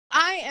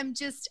am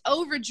just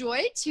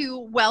overjoyed to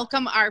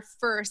welcome our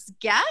first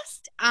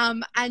guest.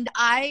 And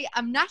I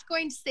am not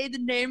going to say the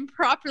name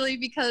properly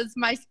because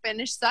my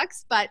Spanish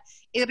sucks, but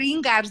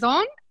Irene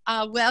Garzón,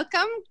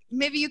 welcome.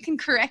 Maybe you can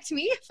correct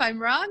me if I'm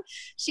wrong.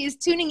 She is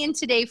tuning in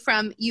today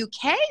from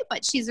UK,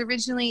 but she's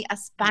originally a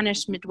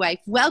Spanish midwife.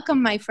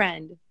 Welcome, my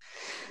friend.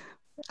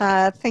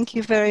 Thank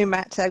you very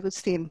much,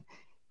 Agustin.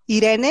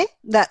 Irene,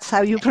 that's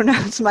how you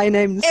pronounce my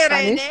name in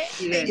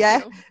Spanish. Irene,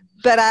 yeah.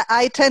 But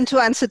I tend to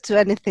answer to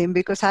anything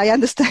because I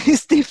understand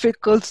it's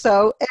difficult.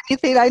 So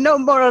anything I know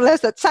more or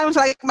less that sounds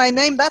like my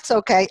name, that's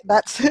okay.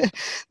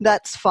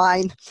 That's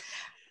fine.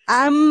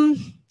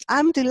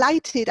 I'm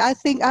delighted. I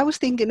was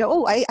thinking,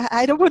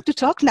 I don't want to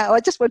talk now. I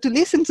just want to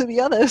listen to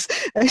the others.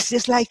 It's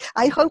just like,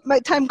 I hope my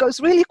time goes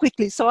really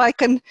quickly so I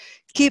can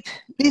keep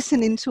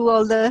listening to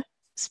all the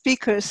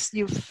speakers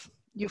you've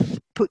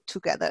put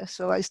together.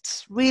 So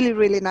it's really,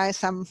 really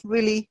nice. I'm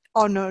really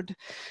honored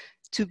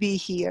to be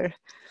here.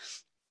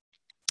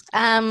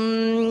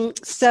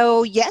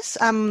 So yes,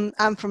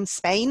 I'm from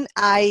Spain.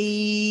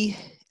 I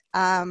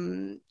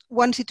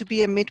wanted to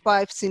be a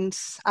midwife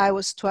since I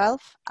was 12.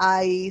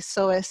 I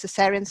saw a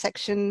cesarean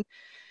section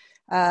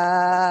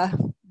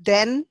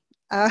then.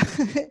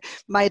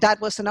 My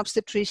dad was an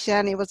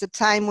obstetrician. It was a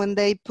time when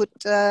they put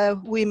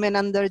women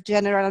under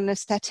general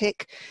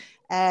anesthetic,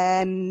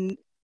 and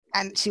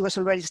she was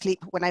already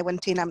asleep when I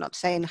went in. I'm not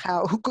saying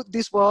how good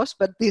this was,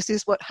 but this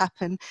is what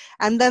happened.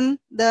 And then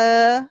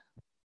the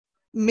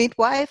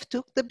midwife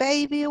took the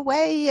baby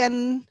away,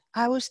 and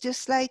I was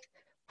just like,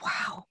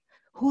 wow,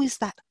 who is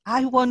that?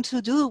 I want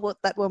to do what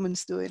that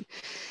woman's doing.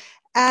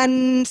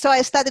 And so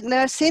I started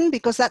nursing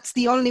because that's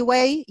the only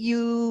way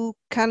you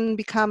can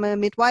become a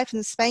midwife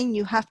in Spain.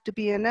 You have to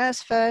be a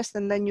nurse first,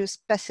 and then you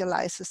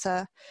specialize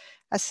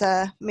as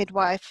a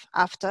midwife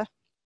after.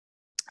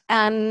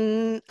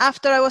 And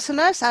after I was a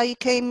nurse, I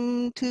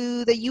came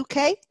to the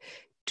UK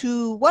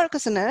to work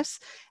as a nurse,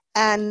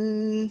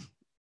 and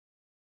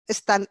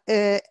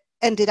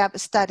ended up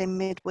studying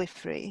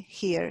midwifery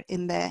here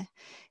in the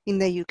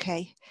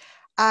UK.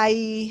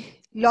 I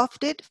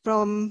loved it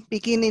from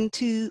beginning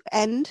to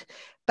end,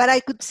 but I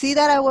could see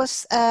that I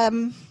was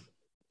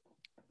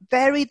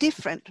very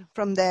different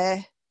from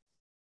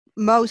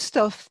most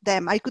of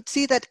them. I could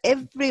see that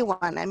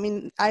everyone,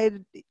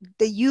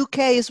 the UK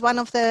is one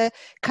of the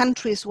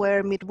countries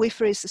where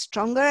midwifery is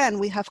stronger and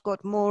we have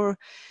got more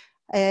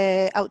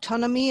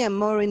autonomy and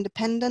more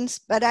independence,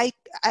 but I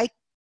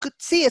could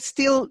see it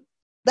still,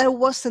 there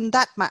wasn't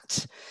that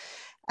much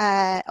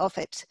of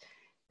it.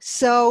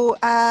 So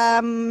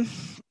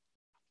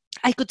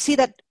I could see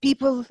that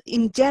people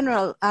in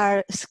general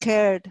are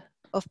scared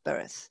of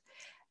birth.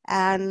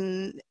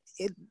 And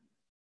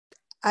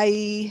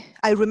I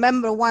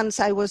remember once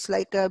I was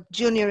like a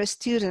junior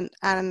student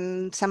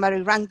and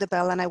somebody rang the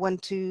bell and I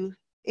went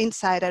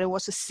inside and it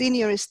was a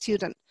senior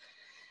student.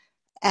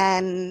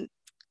 And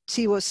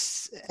she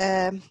was,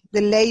 the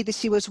lady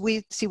she was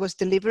with, she was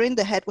delivering,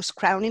 the head was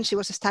crowning, she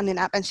was standing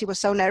up and she was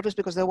so nervous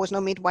because there was no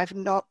midwife,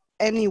 not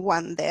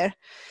anyone there.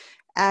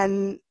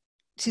 And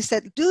she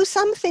said, do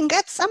something,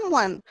 get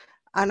someone.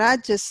 And I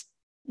just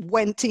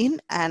went in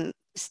and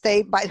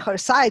stayed by her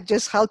side,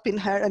 just helping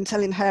her and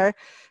telling her,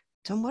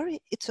 don't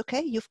worry, it's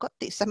okay, you've got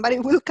this. Somebody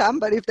will come,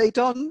 but if they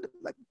don't,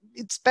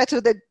 it's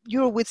better that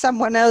you're with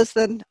someone else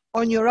than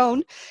on your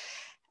own.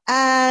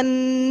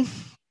 And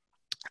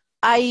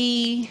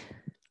I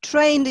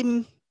trained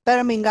in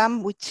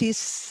Birmingham, which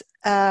is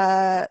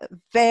a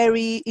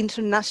very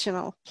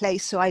international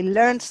place. So I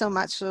learned so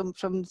much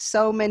from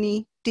so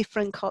many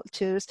different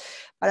cultures,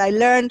 but I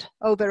learned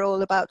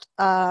overall about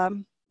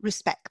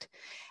respect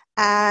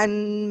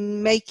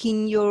and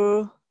making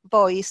your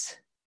voice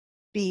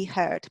be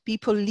heard.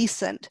 People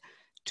listened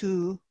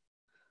to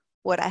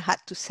what I had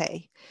to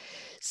say.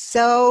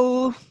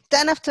 So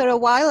then after a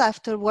while,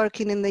 after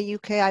working in the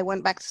UK, I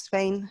went back to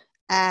Spain,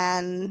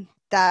 and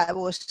that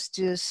was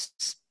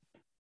just,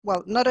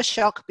 well, not a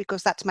shock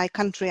because that's my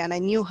country and I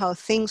knew how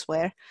things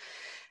were,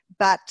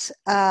 but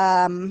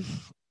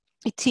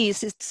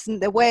it's in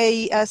the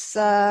way, as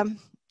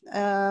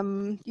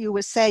you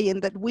were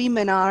saying, that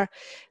women are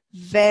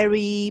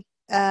very,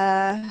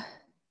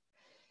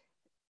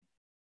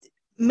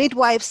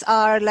 midwives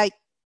are like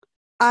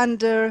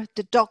under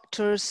the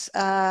doctor's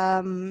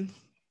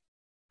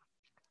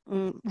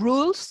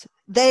rules.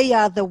 They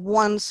are the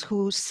ones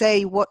who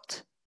say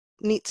what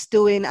needs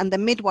doing, and the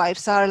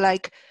midwives are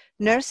like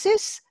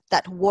nurses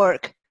that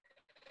work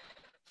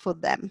for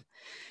them.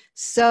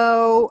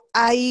 So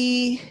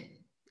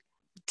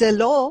the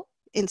law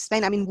in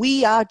Spain,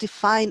 we are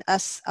defined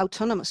as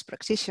autonomous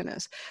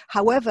practitioners.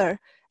 However,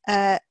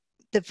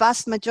 the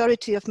vast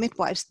majority of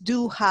midwives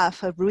do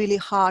have a really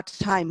hard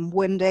time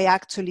when they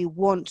actually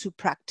want to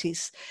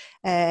practice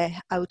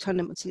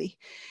autonomously.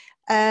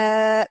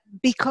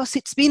 Because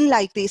it's been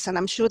like this, and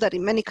I'm sure that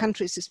in many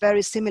countries it's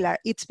very similar,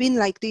 it's been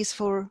like this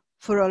for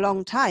a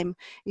long time.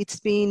 It's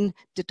been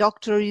the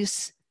doctor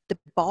is the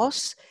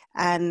boss,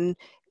 and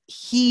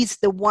he's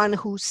the one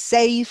who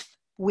saves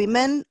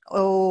women,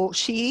 or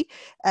she,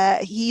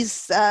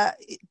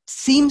 it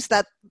seems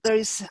that there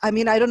is, I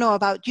mean, I don't know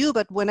about you,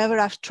 but whenever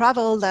I've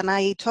traveled and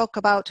I talk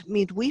about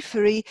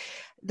midwifery,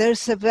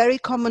 there's a very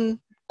common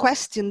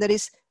question that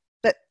is,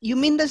 but you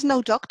mean there's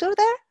no doctor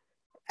there?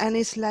 And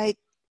it's like,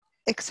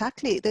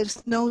 exactly,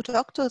 there's no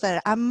doctor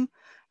there. I'm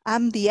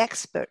the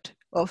expert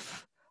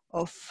of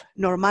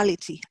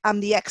normality. I'm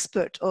the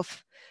expert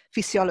of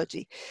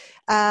physiology.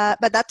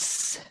 But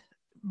that's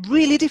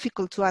really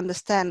difficult to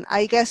understand.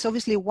 I guess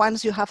obviously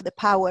once you have the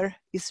power,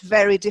 it's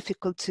very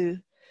difficult to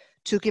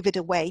give it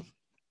away.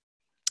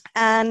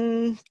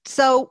 And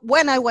so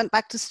when I went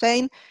back to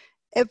Spain,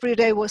 every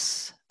day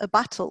was a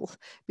battle,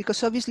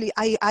 because obviously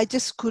I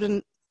just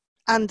couldn't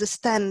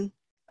understand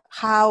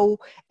how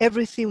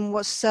everything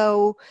was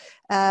so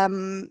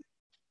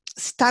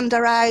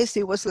standardized.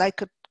 It was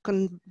like a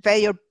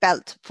conveyor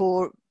belt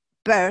for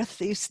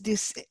birth. Is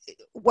this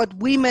what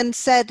women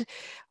said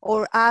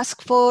or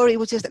asked for? It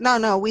was just,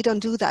 no, we don't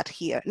do that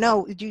here.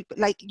 No,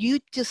 you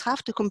just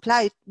have to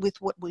comply with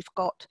what we've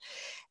got.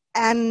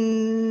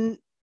 And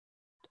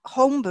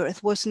home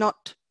birth was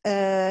not,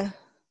 well,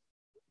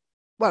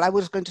 I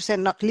was going to say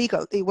not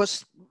legal. It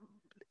was,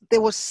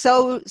 there was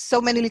so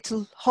many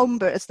little home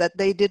births that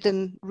they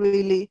didn't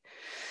really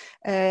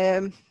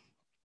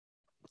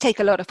take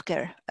a lot of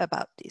care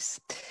about this.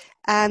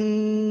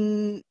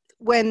 And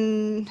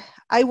when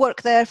I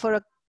worked there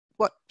for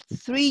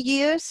 3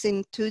 years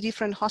in 2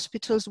 different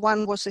hospitals,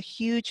 one was a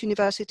huge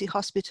university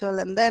hospital,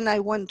 and then I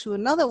went to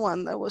another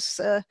one that was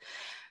a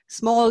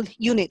small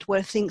unit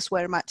where things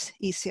were much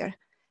easier.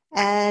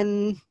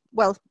 And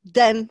well,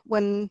 then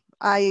when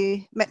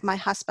I met my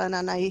husband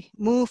and I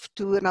moved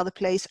to another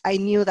place, I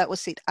knew that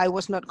was it. I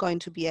was not going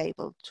to be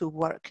able to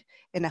work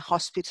in a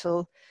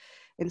hospital,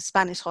 in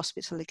Spanish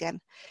hospital again.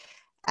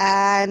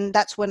 And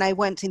that's when I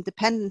went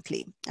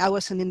independently. I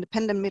was an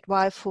independent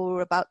midwife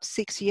for about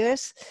 6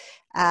 years.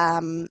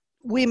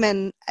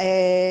 Women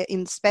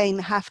in Spain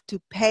have to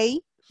pay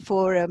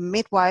for a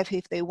midwife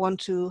if they want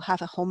to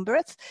have a home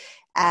birth,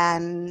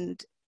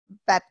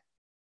 but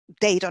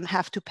they don't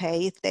have to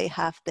pay if they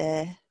have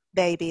the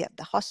baby at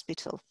the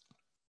hospital.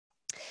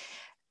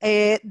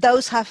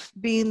 Those have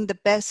been the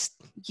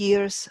best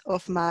years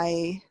of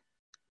my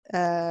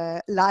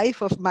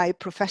life, of my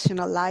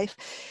professional life,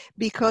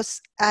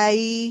 because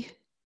I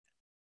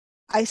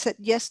said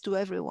yes to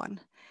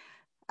everyone.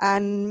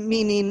 And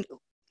meaning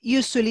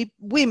usually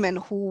women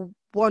who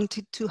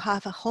wanted to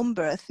have a home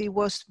birth, it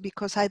was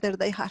because either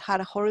they had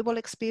had a horrible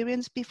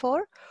experience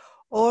before,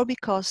 or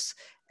because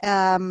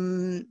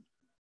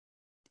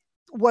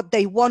what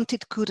they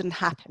wanted couldn't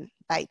happen.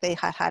 Like they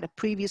had had a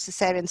previous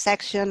cesarean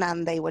section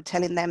and they were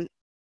telling them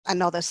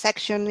another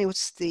section, it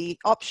was the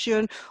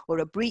option, or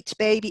a breech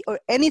baby, or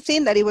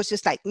anything, that it was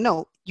just like,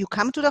 no, you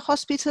come to the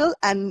hospital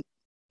and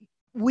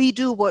we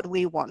do what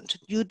we want.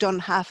 You don't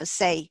have a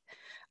say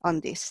on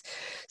this.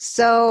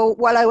 So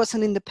while I was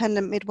an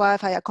independent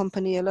midwife, I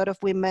accompanied a lot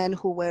of women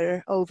who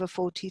were over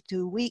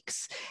 42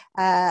 weeks,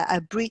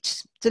 a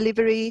breech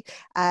delivery,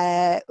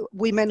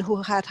 women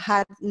who had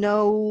had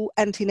no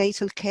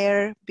antenatal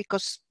care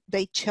because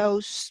they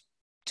chose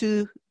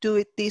to do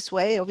it this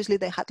way. Obviously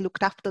they had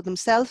looked after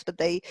themselves, but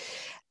they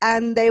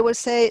were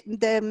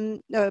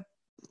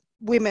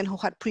women who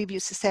had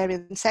previous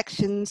cesarean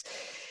sections.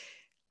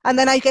 And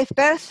then I gave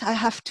birth. I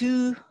have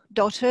 2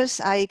 daughters.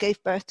 I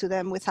gave birth to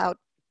them without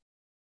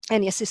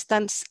any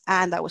assistance,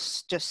 and that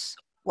was just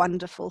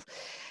wonderful.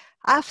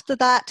 After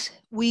that,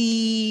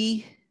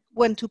 we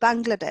went to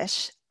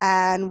Bangladesh,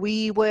 and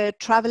we were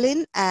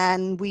traveling,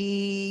 and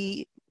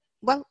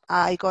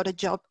I got a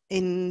job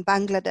in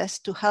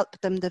Bangladesh to help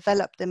them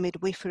develop the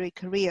midwifery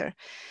career.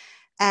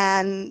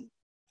 And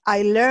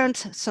I learned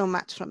so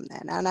much from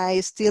them, and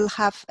I still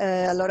have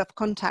a lot of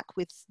contact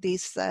with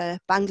these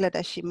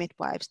Bangladeshi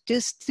midwives,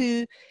 just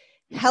to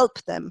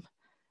help them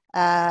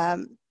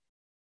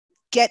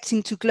get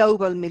into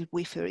global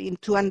midwifery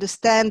and to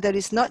understand that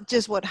it's not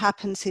just what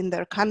happens in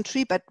their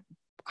country, but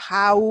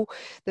how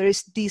there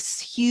is this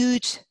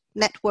huge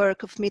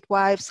network of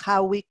midwives,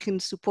 how we can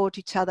support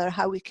each other,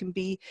 how we can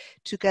be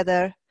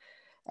together.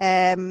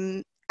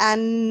 And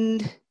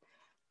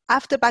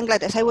after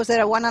Bangladesh, I was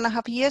there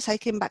 1.5 years. I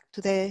came back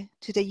to the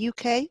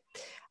UK.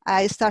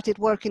 I started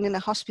working in a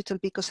hospital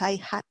because I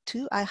had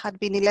to. I had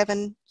been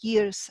 11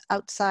 years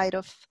outside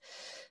of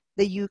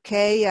the UK,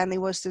 and it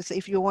was just,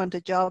 if you want a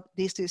job,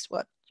 this is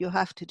what you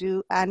have to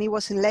do. And it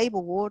was in labor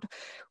ward,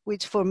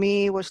 which for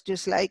me was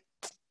just like,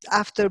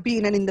 after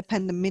being an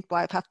independent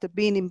midwife, after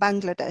being in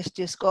Bangladesh,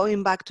 just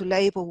going back to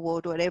labor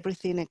ward where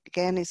everything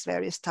again is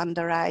very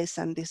standardized,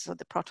 and these are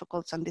the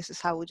protocols and this is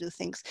how we do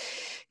things.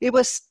 It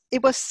was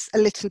a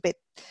little bit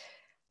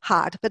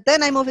hard. But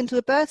then I moved into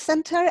a birth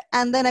center,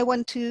 and then I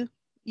went to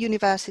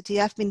university.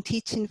 I've been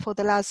teaching for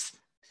the last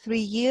 3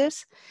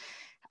 years.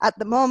 At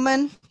the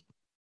moment,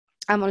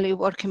 I'm only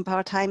working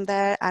part-time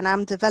there, and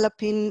I'm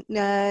developing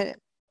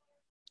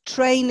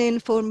training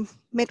for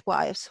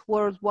midwives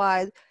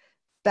worldwide,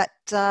 but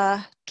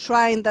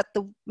trying that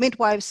the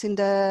midwives in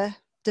the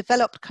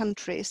developed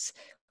countries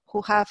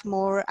who have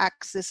more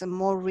access and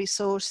more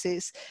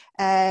resources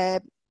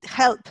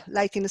help,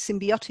 like in a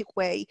symbiotic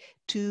way,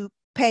 to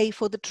pay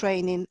for the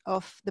training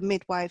of the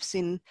midwives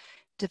in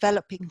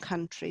developing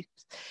countries.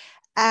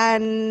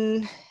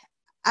 And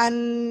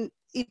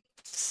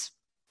it's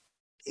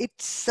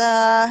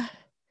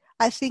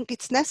I think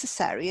it's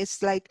necessary.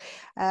 It's like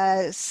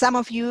some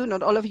of you,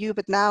 not all of you,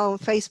 but now on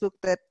Facebook,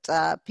 that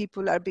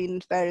people are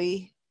being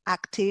very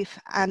active,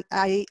 and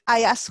I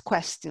ask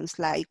questions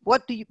like,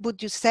 what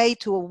would you say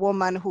to a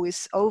woman who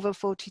is over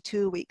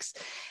 42 weeks?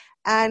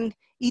 And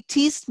it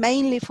is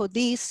mainly for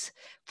these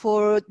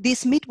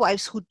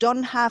midwives who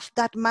don't have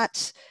that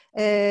much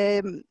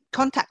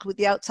contact with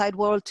the outside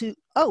world to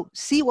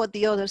see what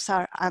the others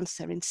are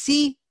answering,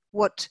 see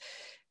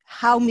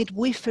how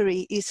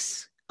midwifery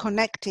is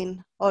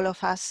connecting all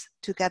of us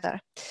together.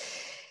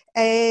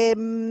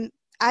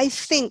 I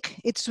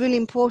think it's really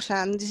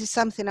important. This is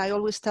something I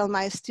always tell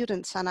my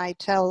students, and I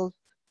tell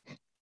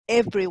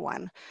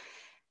everyone.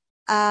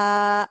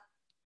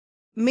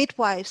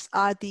 Midwives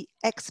are the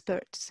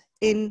experts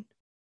in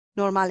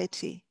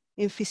normality,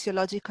 in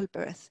physiological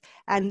birth.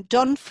 And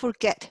don't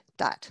forget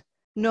that,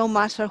 no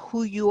matter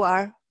who you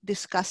are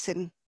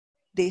discussing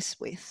this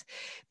with.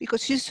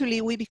 Because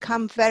usually we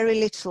become very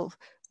little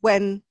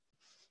when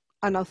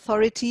an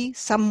authority,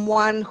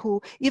 someone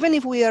who, even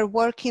if we are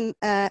working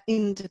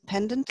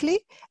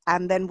independently,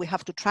 and then we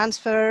have to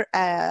transfer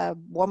a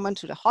woman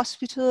to the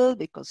hospital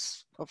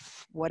because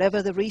of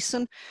whatever the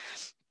reason,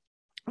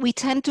 we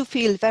tend to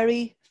feel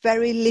very,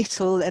 very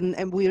little,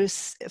 and we're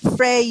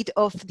afraid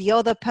of the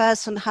other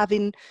person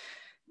having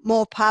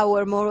more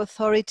power, more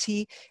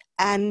authority.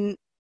 And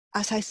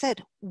as I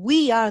said,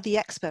 we are the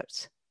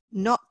experts,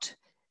 not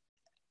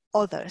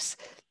others.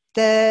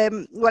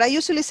 What I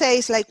usually say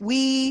is like,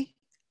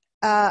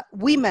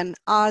 women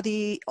are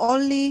the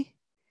only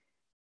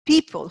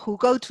people who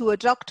go to a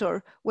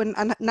doctor when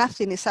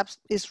nothing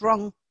is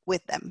wrong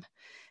with them.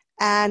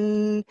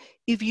 And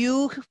if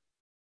you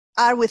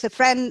are with a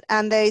friend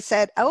and they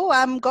said,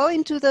 I'm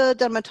going to the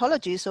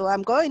dermatologist, or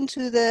I'm going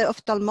to the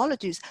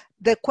ophthalmologist,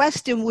 the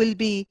question will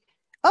be,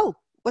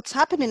 what's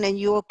happening? Are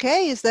you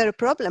okay? Is there a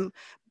problem?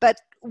 But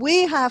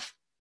we have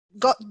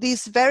got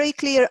this very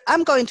clear,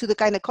 I'm going to the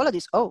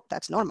gynecologist.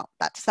 That's normal.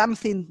 That's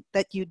something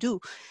that you do.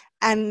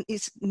 And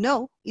it's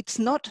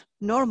not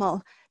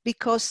normal,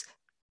 because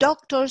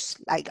doctors,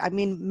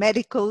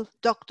 medical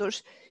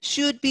doctors,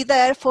 should be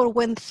there for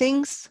when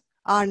things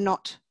are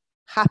not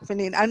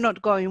happening, are not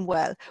going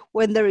well.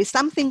 When there is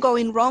something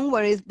going wrong,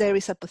 where there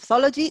is a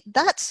pathology,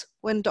 that's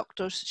when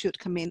doctors should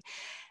come in.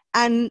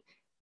 And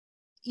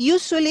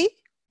usually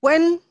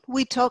when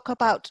we talk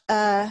about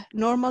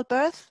normal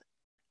birth,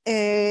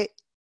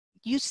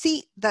 you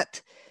see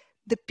that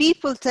the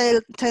people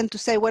tend to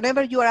say,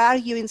 whenever you are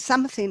arguing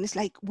something, it's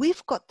like,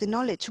 we've got the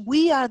knowledge.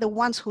 We are the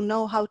ones who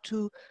know how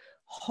to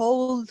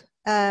hold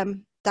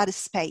that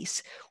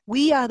space.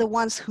 We are the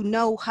ones who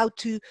know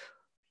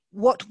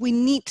what we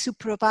need to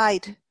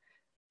provide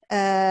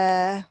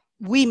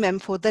women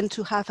for them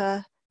to have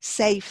a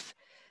safe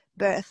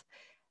birth.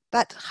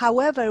 But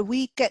however,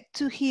 we get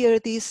to hear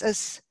this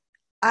as,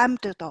 I'm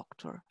the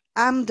doctor.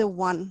 I'm the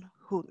one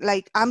who,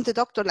 I'm the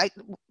doctor.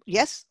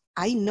 Yes,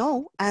 I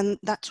know, and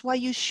that's why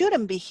you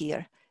shouldn't be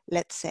here,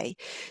 let's say.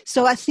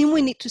 So I think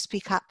we need to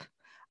speak up.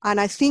 And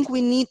I think we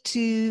need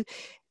to,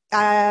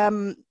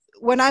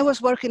 when I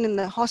was working in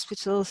the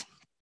hospitals,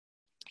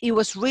 it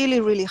was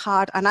really, really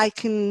hard. And I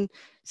can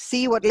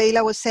see what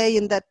Leila was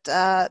saying, that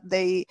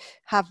they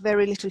have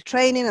very little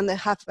training, and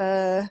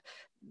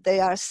they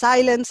are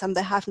silent, and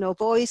they have no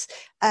voice.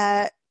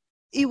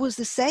 It was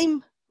the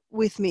same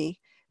with me.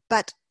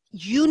 But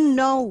you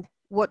know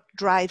what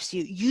drives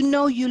you.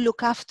 You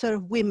look after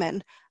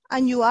women,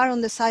 and you are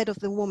on the side of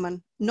the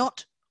woman,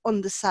 not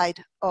on the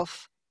side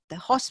of the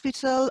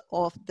hospital,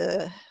 of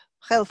the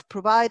health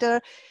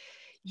provider.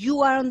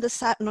 You are on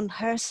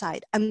her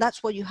side, and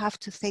that's what you have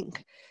to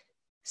think.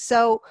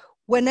 So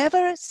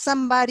whenever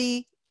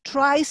somebody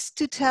tries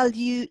to tell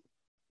you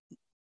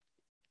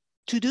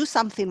to do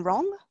something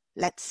wrong,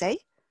 let's say,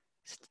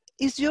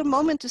 is your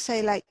moment to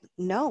say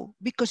no,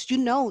 because you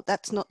know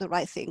that's not the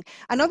right thing.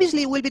 And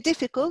obviously it will be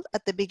difficult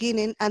at the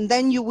beginning, and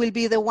then you will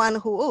be the one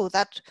who,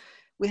 that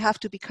we have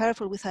to be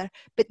careful with her,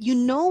 but you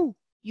know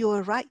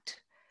you're right.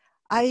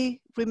 I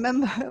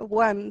remember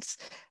once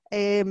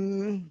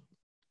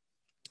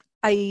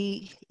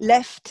I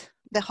left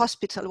the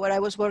hospital where I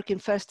was working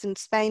first in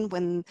Spain,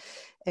 when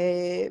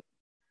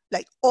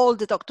all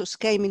the doctors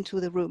came into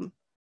the room,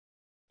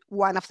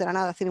 one after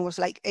another. I think it was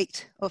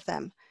 8 of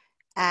them.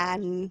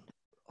 And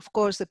of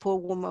course, the poor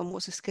woman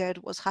was scared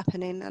what's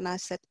happening. And I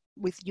said,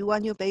 with you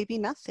and your baby,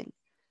 nothing.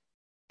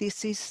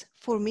 This is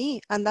for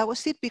me. And that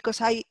was it, because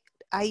I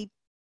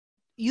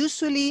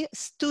usually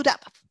stood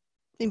up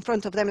in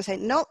front of them and said,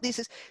 no, this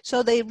is,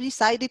 so they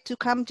decided to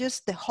come,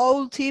 just the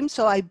whole team,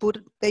 so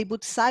they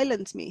would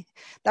silence me.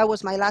 That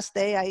was my last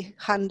day. I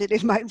handed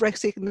in my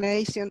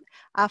resignation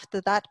after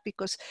that,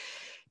 because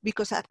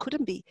that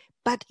couldn't be.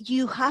 But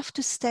you have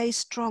to stay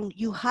strong.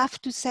 You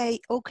have to say,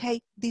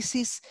 okay, this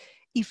is,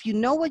 if you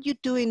know what you're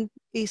doing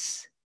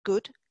is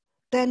good,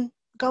 then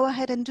go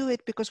ahead and do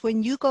it, because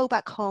when you go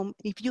back home,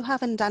 if you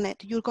haven't done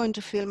it, you're going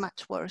to feel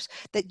much worse,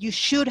 that you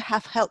should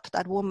have helped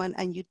that woman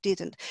and you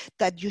didn't,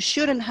 that you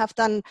shouldn't have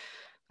done,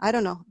 I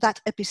don't know,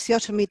 that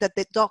episiotomy that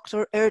the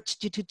doctor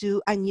urged you to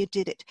do and you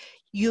did it.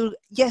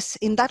 Yes,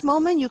 in that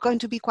moment, you're going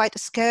to be quite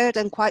scared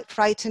and quite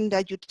frightened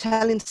that you're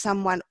telling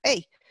someone,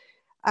 hey,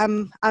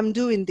 I'm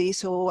doing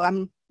this, or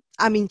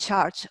I'm in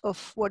charge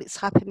of what is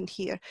happening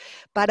here.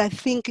 But I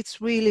think it's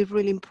really,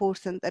 really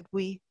important that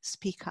we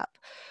speak up.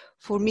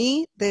 For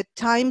me, the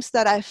times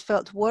that I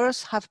felt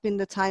worse have been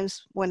the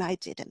times when I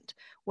didn't,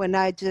 when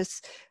I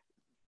just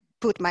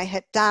put my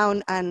head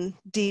down and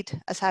did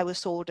as I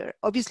was ordered.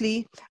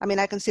 Obviously, I mean,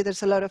 I can see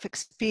there's a lot of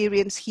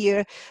experience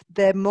here.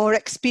 The more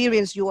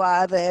experienced you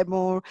are, the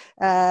more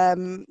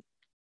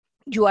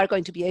you are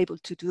going to be able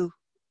to do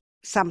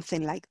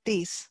something like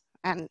this.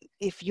 And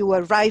if you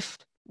arrive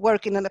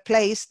working in a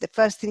place, the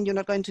first thing you're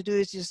not going to do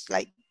is just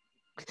like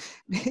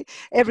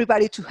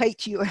everybody to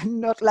hate you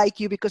and not like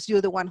you because you're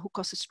the one who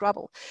causes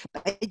trouble.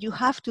 But you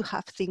have to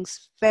have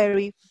things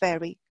very,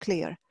 very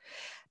clear.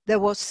 There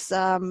was,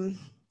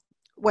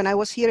 when I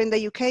was here in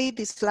the UK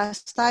this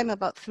last time,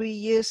 about 3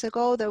 years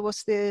ago, there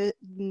was a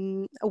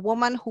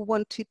woman who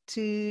wanted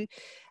to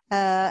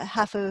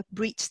have a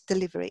breech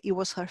delivery. It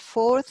was her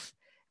 4th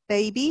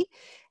baby.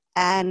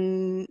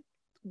 And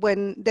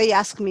when they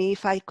asked me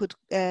if I could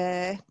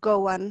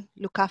go and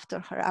look after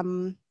her,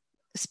 I'm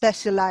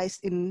specialized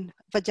in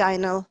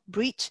vaginal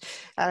breech,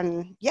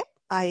 and yeah,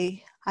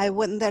 I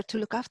went there to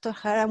look after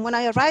her. And when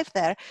I arrived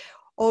there,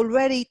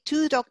 already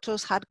 2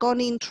 doctors had gone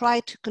in,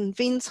 tried to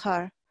convince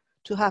her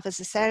to have a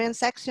cesarean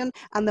section,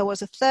 and there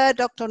was a 3rd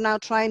doctor now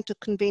trying to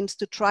convince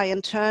to try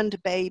and turn the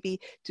baby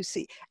to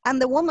see.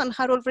 And the woman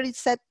had already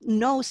said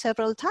no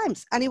several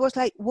times. And it was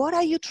like, what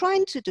are you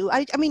trying to do?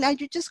 I mean, are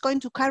you just going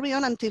to carry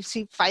on until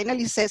she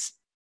finally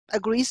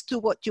agrees to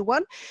what you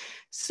want?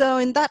 So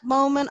in that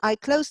moment, I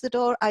closed the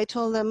door. I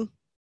told them,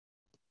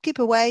 keep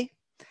away.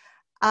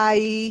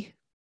 I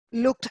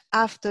looked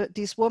after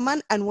this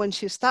woman, and when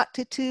she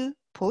started to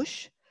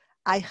push,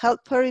 I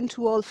helped her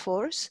into all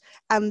 4s,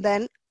 and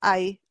then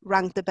I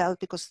rang the bell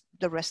because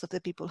the rest of the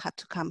people had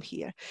to come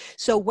here.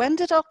 So when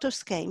the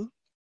doctors came,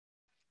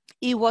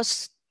 it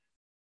was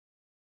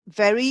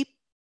very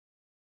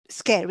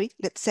scary,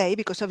 let's say,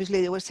 because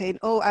obviously they were saying,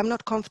 oh, I'm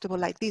not comfortable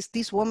like this.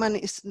 This woman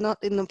is not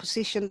in a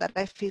position that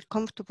I feel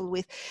comfortable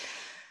with.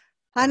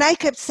 And I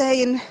kept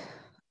saying,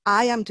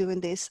 I am doing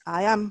this.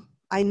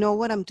 I know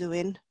what I'm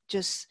doing.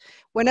 Just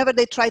whenever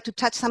they try to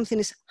touch something,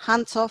 is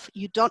hands off,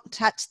 you don't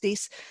touch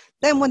this.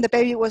 Then when the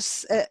baby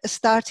was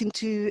starting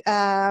to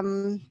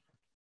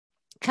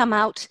come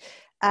out,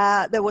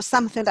 there was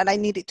something that I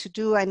needed to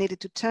do. I needed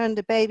to turn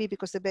the baby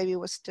because the baby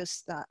was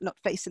just not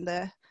facing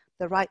the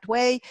right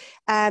way.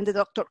 And the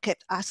doctor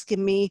kept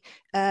asking me,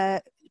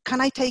 can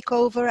I take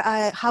over?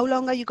 How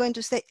long are you going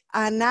to stay?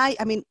 And I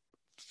mean,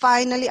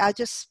 finally, I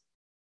just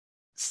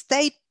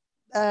stayed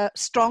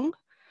strong.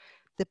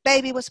 The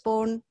baby was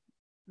born,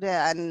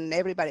 and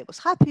everybody was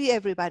happy.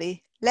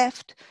 Everybody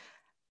left.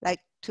 Like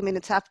 2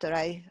 minutes after,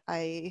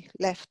 I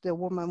left the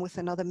woman with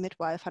another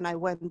midwife, and I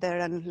went there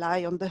and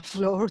lie on the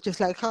floor, just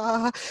like,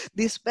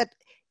 this. But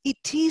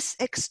it is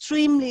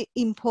extremely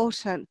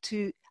important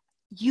to,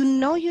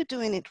 you're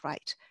doing it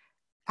right.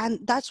 And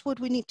that's what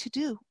we need to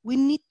do. We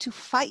need to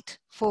fight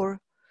for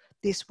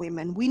these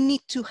women. We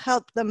need to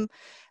help them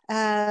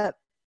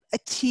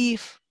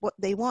achieve what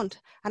they want.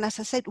 And as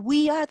I said,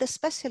 we are the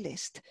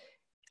specialist.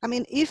 I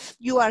mean, if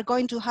you are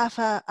going to have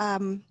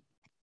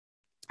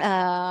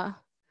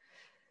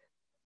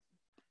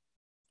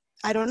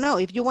I don't know,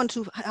 if you want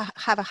to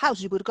have a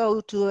house, you would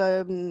go to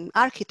an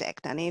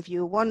architect. And if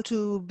you want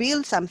to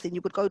build something,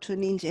 you would go to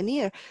an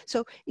engineer.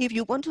 So if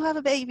you want to have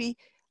a baby,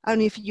 and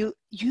if you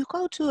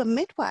go to a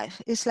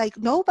midwife, it's like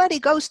nobody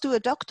goes to a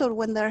doctor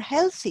when they're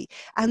healthy.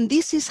 And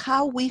this is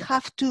how we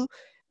have to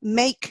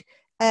make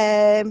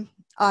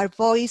our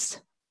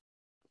voice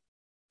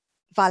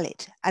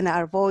valid and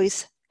our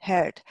voice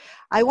heard.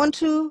 I want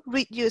to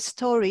read you a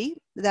story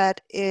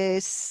that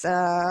is,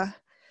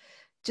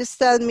 just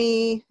tell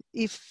me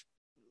if,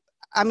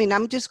 I mean,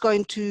 I'm just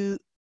going to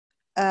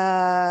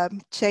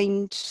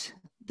change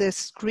the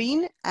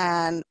screen,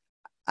 and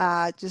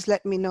just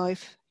let me know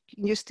if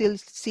you still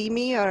see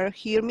me or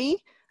hear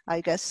me.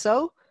 I guess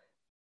so.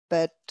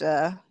 But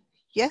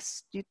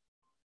yes, you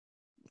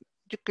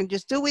can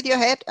just do with your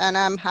head, and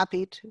I'm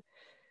happy to.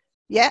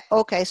 Yeah,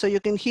 okay, so you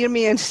can hear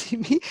me and see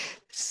me.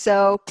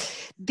 So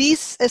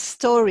this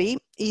story,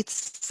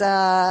 it's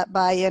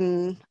by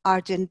an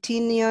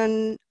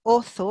Argentinian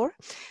author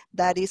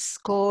that is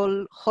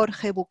called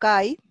Jorge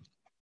Bucay,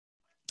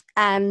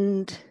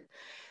 and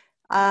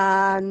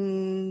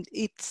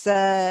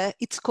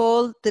it's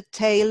called The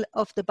Tale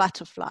of the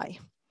Butterfly.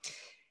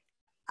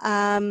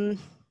 My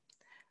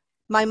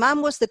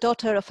mom was the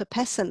daughter of a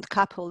peasant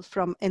couple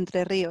from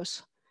Entre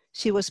Rios.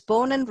 She was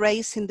born and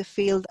raised in the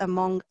field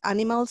among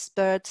animals,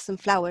 birds, and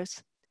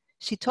flowers.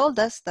 She told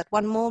us that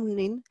one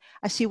morning,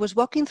 as she was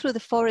walking through the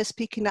forest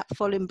picking up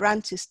fallen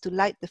branches to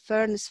light the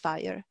furnace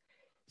fire,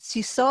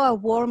 she saw a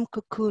warm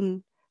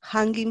cocoon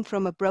hanging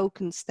from a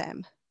broken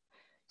stem.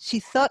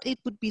 She thought it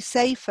would be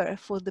safer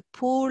for the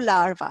poor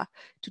larva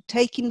to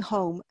take him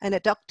home and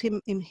adopt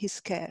him in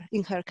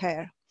her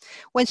care.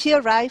 When she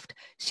arrived,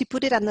 she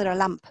put it under a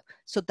lamp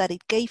so that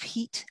it gave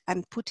heat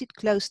and put it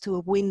close to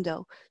a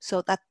window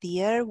so that the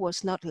air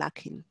was not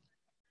lacking.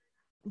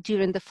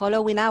 During the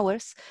following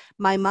hours,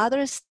 my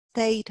mother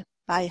stayed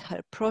by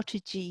her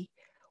protégé,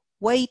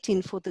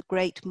 waiting for the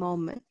great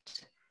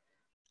moment.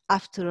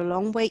 After a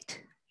long wait,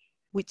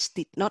 which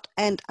did not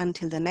end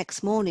until the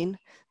next morning,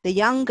 the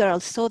young girl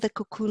saw the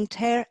cocoon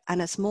tear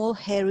and a small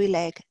hairy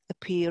leg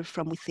appear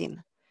from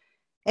within.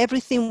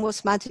 Everything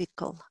was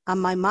magical, and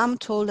my mom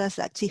told us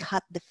that she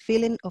had the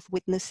feeling of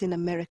witnessing a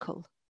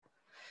miracle.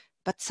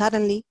 But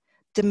suddenly,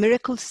 the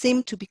miracle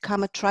seemed to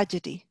become a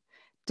tragedy.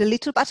 The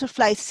little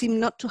butterfly seemed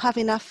not to have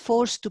enough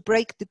force to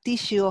break the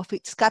tissue of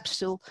its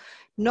capsule,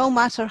 no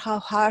matter how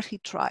hard he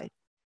tried.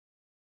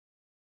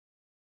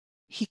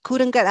 He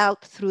couldn't get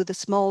out through the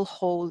small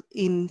hole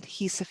in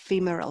his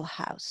ephemeral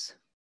house.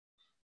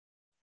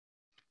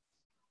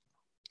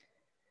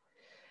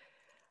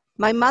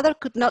 My mother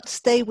could not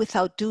stay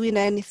without doing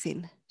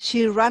anything.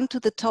 She ran to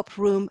the top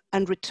room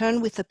and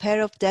returned with a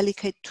pair of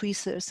delicate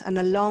tweezers and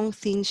a long,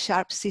 thin,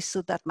 sharp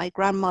scissor that my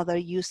grandmother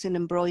used in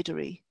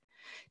embroidery.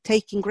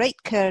 Taking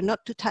great care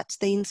not to touch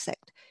the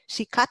insect,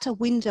 she cut a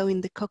window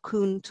in the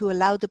cocoon to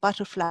allow the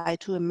butterfly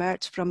to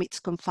emerge from its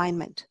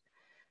confinement.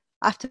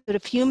 After a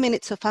few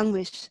minutes of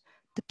anguish,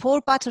 the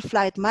poor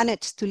butterfly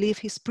managed to leave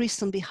his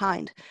prison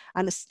behind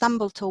and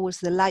stumbled towards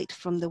the light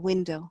from the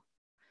window.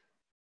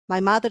 My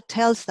mother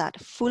tells that,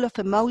 full of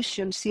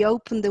emotion, she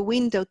opened the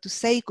window to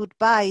say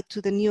goodbye to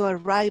the new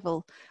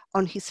arrival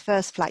on his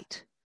first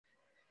flight.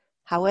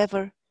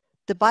 However,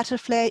 the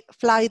butterfly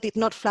did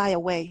not fly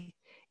away,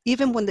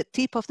 even when the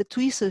tip of the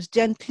tweezers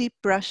gently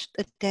brushed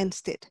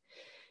against it.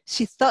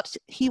 She thought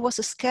he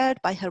was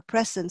scared by her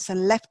presence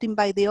and left him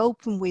by the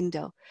open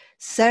window,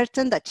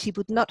 certain that she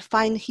would not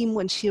find him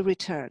when she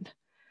returned.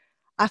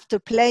 After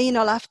playing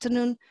all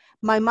afternoon,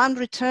 my mom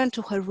returned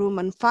to her room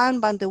and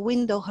found by the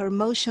window her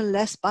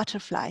motionless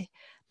butterfly,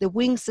 the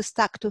wings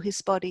stuck to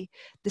his body,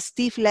 the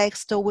stiff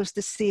legs towards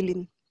the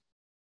ceiling.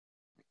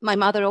 My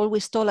mother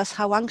always told us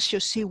how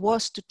anxious she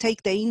was to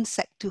take the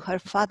insect to her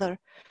father,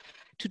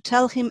 to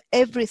tell him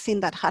everything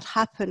that had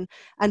happened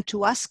and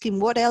to ask him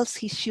what else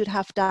he should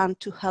have done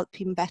to help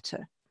him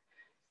better.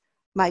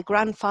 My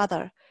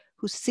grandfather,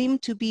 who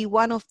seemed to be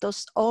one of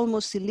those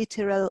almost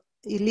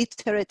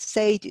illiterate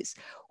sages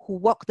who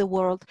walk the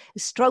world,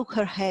 stroked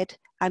her head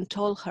and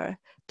told her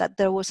that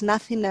there was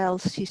nothing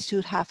else she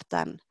should have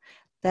done,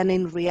 that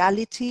in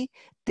reality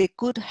the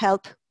good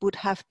help would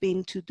have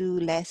been to do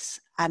less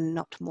and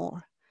not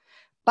more.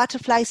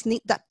 Butterflies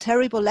need that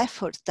terrible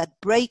effort that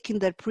breaking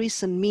their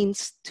prison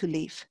means to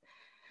live.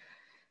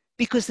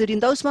 Because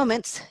during those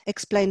moments,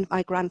 explained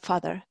my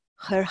grandfather,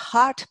 her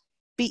heart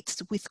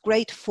beats with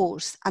great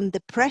force and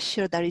the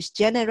pressure that is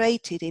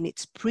generated in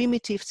its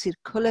primitive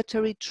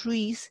circulatory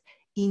trees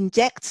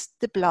injects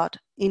the blood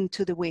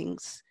into the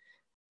wings.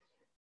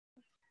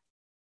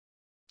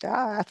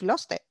 I've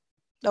lost it.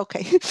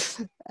 Okay.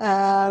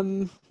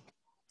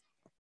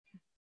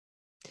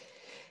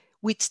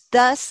 Which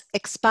does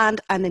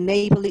expand and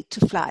enable it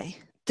to fly.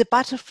 The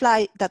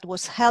butterfly that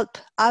was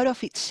helped out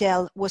of its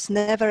shell was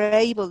never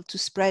able to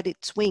spread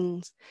its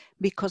wings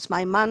because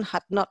my man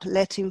had not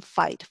let him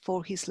fight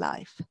for his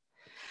life.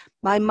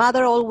 My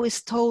mother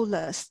always told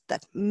us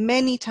that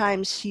many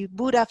times she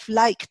would have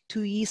liked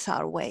to ease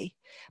our way,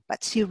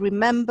 but she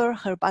remembered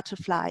her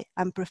butterfly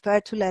and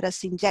preferred to let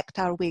us inject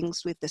our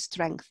wings with the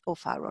strength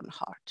of our own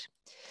heart.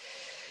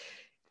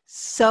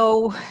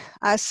 So,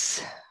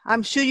 as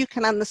I'm sure you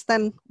can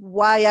understand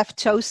why I've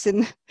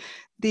chosen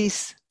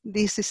this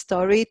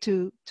story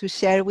to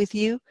share with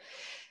you,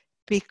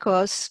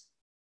 because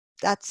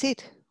that's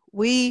it.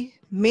 We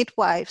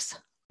midwives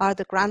are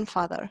the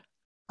grandfather,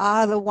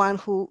 are the one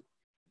who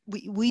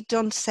we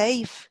don't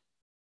save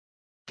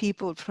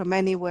people from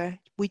anywhere.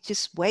 We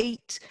just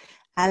wait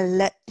and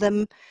let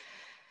them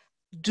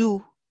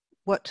do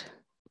what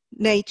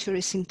nature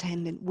is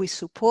intending. We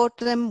support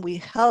them, we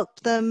help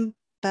them,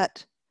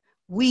 but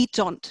we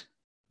don't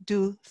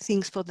do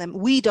things for them.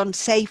 We don't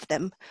save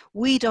them.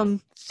 We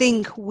don't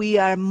think we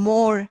are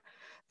more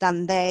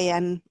than they,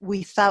 and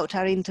without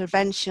our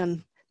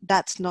intervention,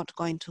 that's not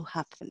going to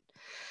happen.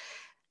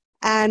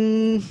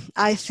 And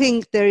I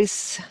think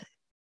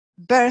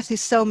birth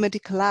is so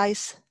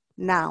medicalized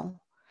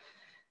now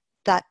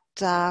that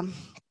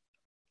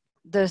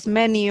there's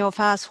many of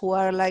us who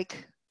are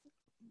like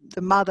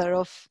the mother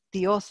of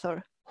the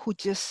author, who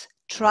just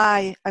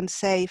try and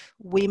save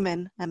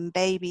women and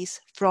babies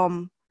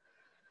from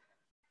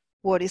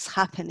what is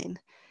happening.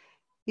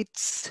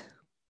 It's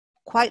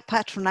quite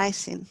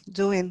patronizing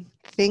doing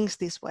things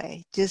this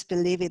way, just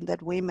believing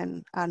that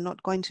women are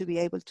not going to be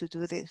able to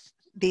do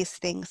these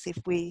things if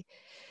we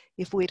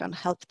don't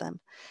help them.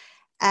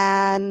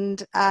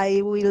 And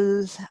I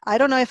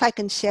don't know if I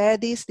can share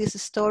this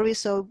story.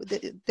 So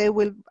they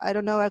will, I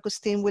don't know,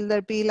 Agustin, will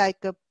there be like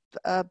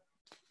a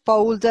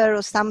folder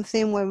or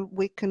something where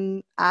we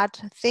can add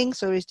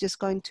things, or is just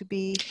going to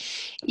be?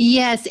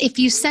 Yes, if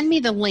you send me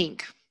the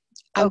link,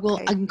 I Okay. will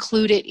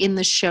include it in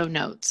the show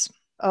notes.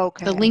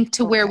 Okay. The link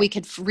to where we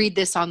could read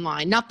this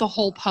online, not the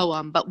whole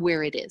poem, but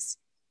where it is.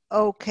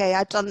 Okay,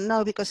 I don't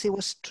know because it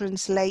was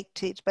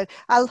translated, but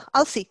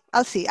I'll see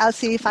if I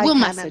can. We'll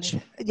message.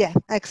 Yeah,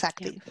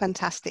 exactly. Yeah.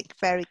 Fantastic.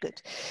 Very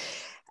good.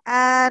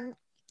 And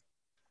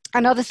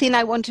another thing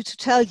I wanted to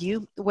tell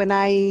you, when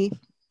I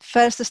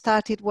first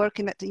started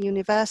working at the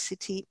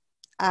university,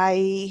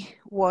 I'm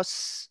not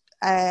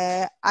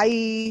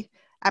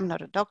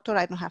a doctor.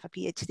 I don't have a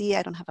PhD.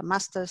 I don't have a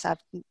master's. I'm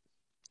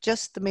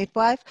just a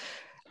midwife.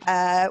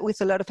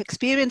 With a lot of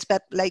experience,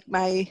 but like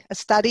my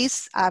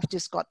studies, I've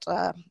just got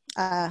a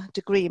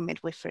degree in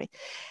midwifery.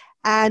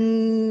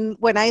 And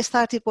when I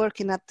started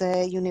working at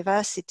the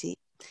university,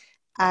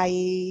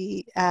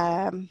 I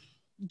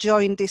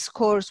joined this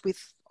course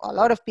with a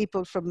lot of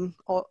people from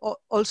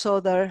also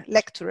other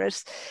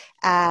lecturers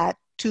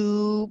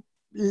to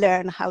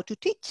learn how to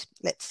teach,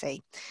 let's say.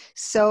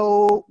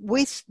 So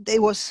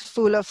it was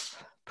full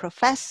of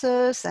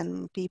professors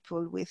and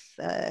people with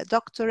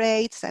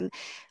doctorates, and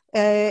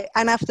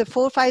after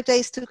 4 or 5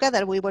 days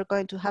together, we were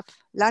going to have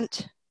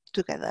lunch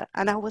together.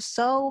 And I was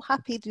so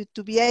happy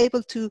to be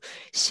able to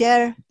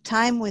share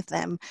time with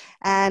them.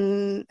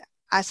 And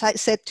as I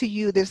said to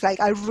you, there's like,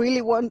 I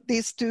really want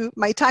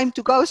my time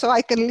to go so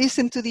I can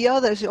listen to the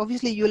others.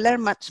 Obviously, you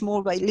learn much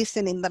more by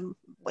listening than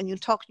when you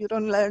talk. You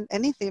don't learn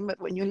anything,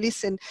 but when you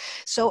listen.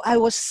 So I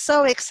was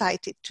so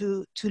excited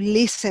to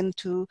listen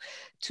to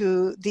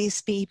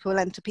these people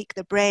and to pick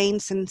the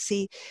brains and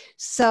see.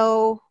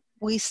 So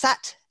we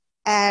sat,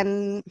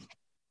 and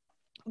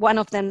one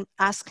of them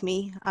asked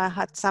me, I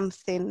had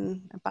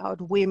something about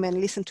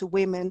women, listen to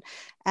women,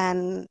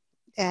 and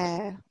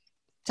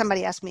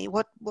somebody asked me,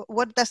 what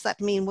does that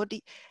mean?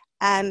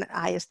 And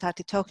I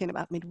started talking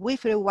about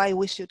midwifery, why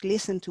we should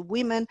listen to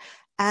women,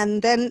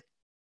 and then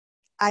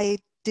I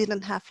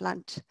didn't have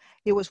lunch.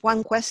 It was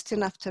one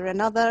question after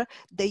another.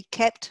 They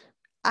kept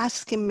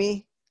asking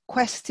me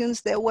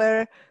questions. They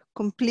were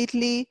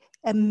completely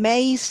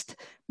amazed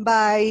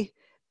by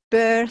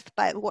birth,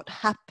 by what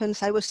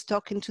happens. I was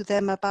talking to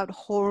them about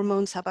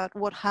hormones, about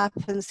what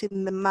happens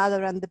in the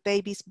mother and the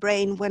baby's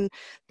brain when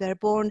they're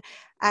born.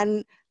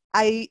 And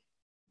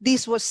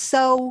this was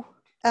so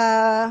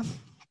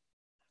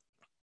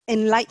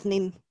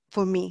enlightening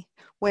for me,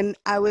 when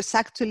I was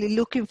actually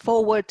looking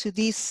forward to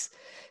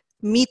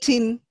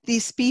meeting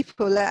these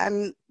people,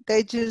 and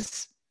they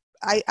just,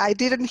 I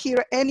didn't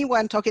hear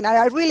anyone talking.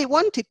 I really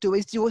wanted to.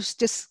 It was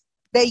just,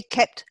 they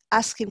kept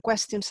asking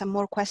questions and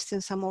more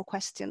questions and more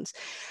questions.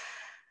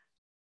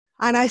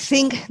 And I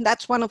think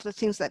that's one of the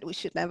things that we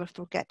should never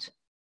forget.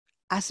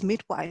 As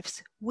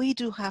midwives, we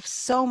do have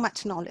so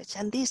much knowledge,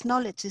 and this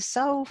knowledge is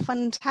so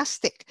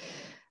fantastic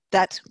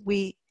that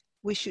we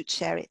should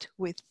share it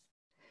with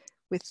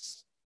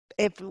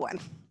everyone.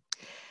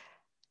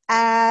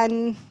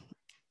 And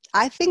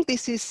I think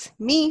this is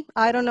me.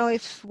 I don't know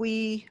if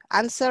we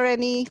answer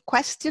any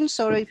questions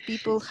or if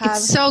people have.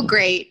 It's so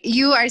great.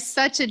 You are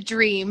such a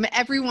dream.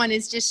 Everyone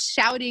is just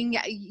shouting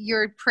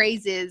your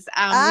praises.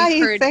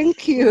 We've heard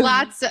thank you.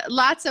 Lots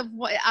of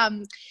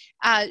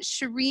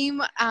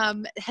Shireen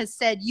has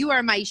said, you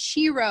are my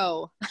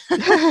Shiro.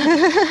 And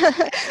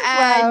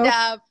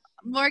wow.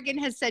 Morgan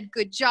has said,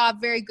 good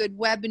job, very good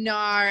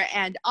webinar,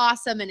 and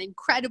awesome and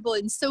incredible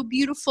and so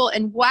beautiful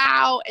and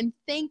wow and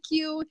thank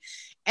you.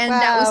 And wow.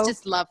 That was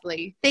just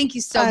lovely. Thank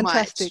you so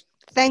Fantastic. much.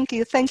 Thank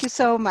you. Thank you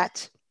so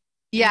much.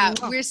 Yeah,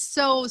 we're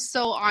so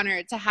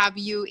honored to have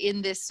you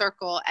in this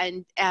circle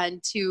and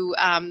to,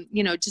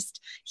 just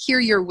hear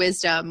your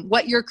wisdom.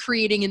 What you're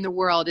creating in the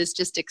world is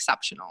just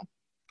exceptional.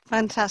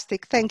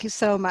 Fantastic. Thank you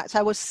so much.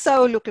 I was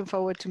so looking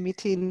forward to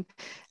meeting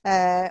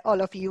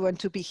all of you and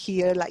to be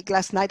here like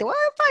last night. Well,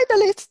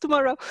 finally it's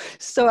tomorrow.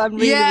 So I'm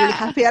really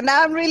happy. And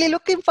I'm really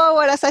looking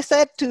forward, as I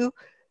said, to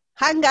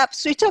hang up,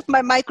 switch off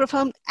my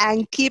microphone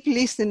and keep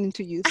listening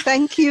to you.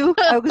 Thank you,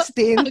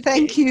 Agustin. Okay.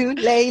 Thank you,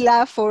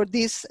 Leila, for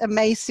this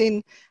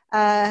amazing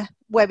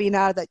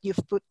webinar that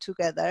you've put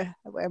together.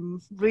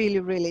 I'm really,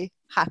 really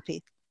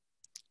happy.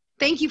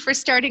 Thank you for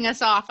starting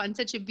us off on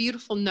such a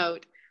beautiful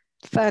note.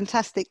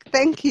 Fantastic.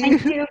 Thank you.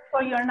 Thank you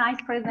for your nice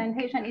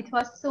presentation. It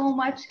was so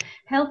much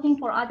helping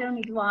for other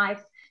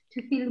midwives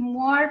to feel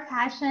more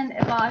passion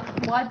about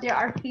what they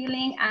are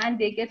feeling, and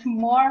they get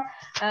more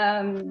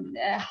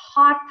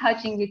heart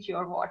touching with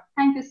your work.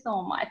 Thank you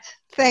so much.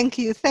 Thank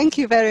you. Thank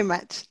you very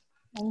much.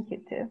 Thank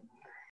you too.